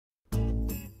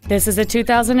This is a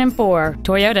 2004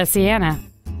 Toyota Sienna.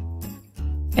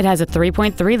 It has a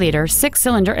 3.3-liter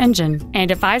six-cylinder engine and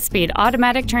a 5-speed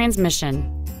automatic transmission.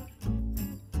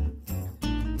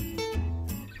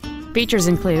 Features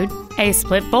include a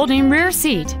split folding rear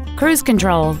seat, cruise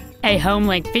control, a home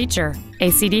link feature, a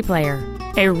CD player,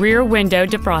 a rear window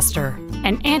defroster,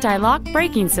 an anti-lock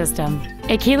braking system,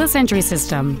 a keyless entry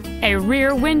system, a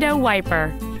rear window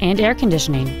wiper, and air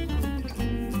conditioning.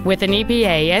 With an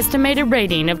EPA estimated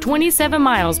rating of 27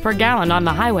 miles per gallon on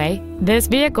the highway, this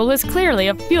vehicle is clearly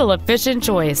a fuel-efficient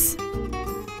choice.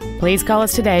 Please call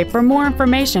us today for more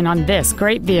information on this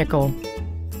great vehicle.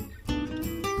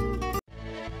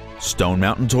 Stone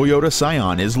Mountain Toyota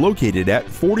Scion is located at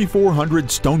 4400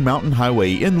 Stone Mountain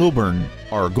Highway in Lilburn.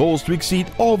 Our goal is to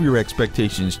exceed all of your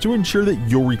expectations to ensure that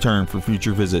you'll return for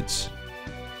future visits.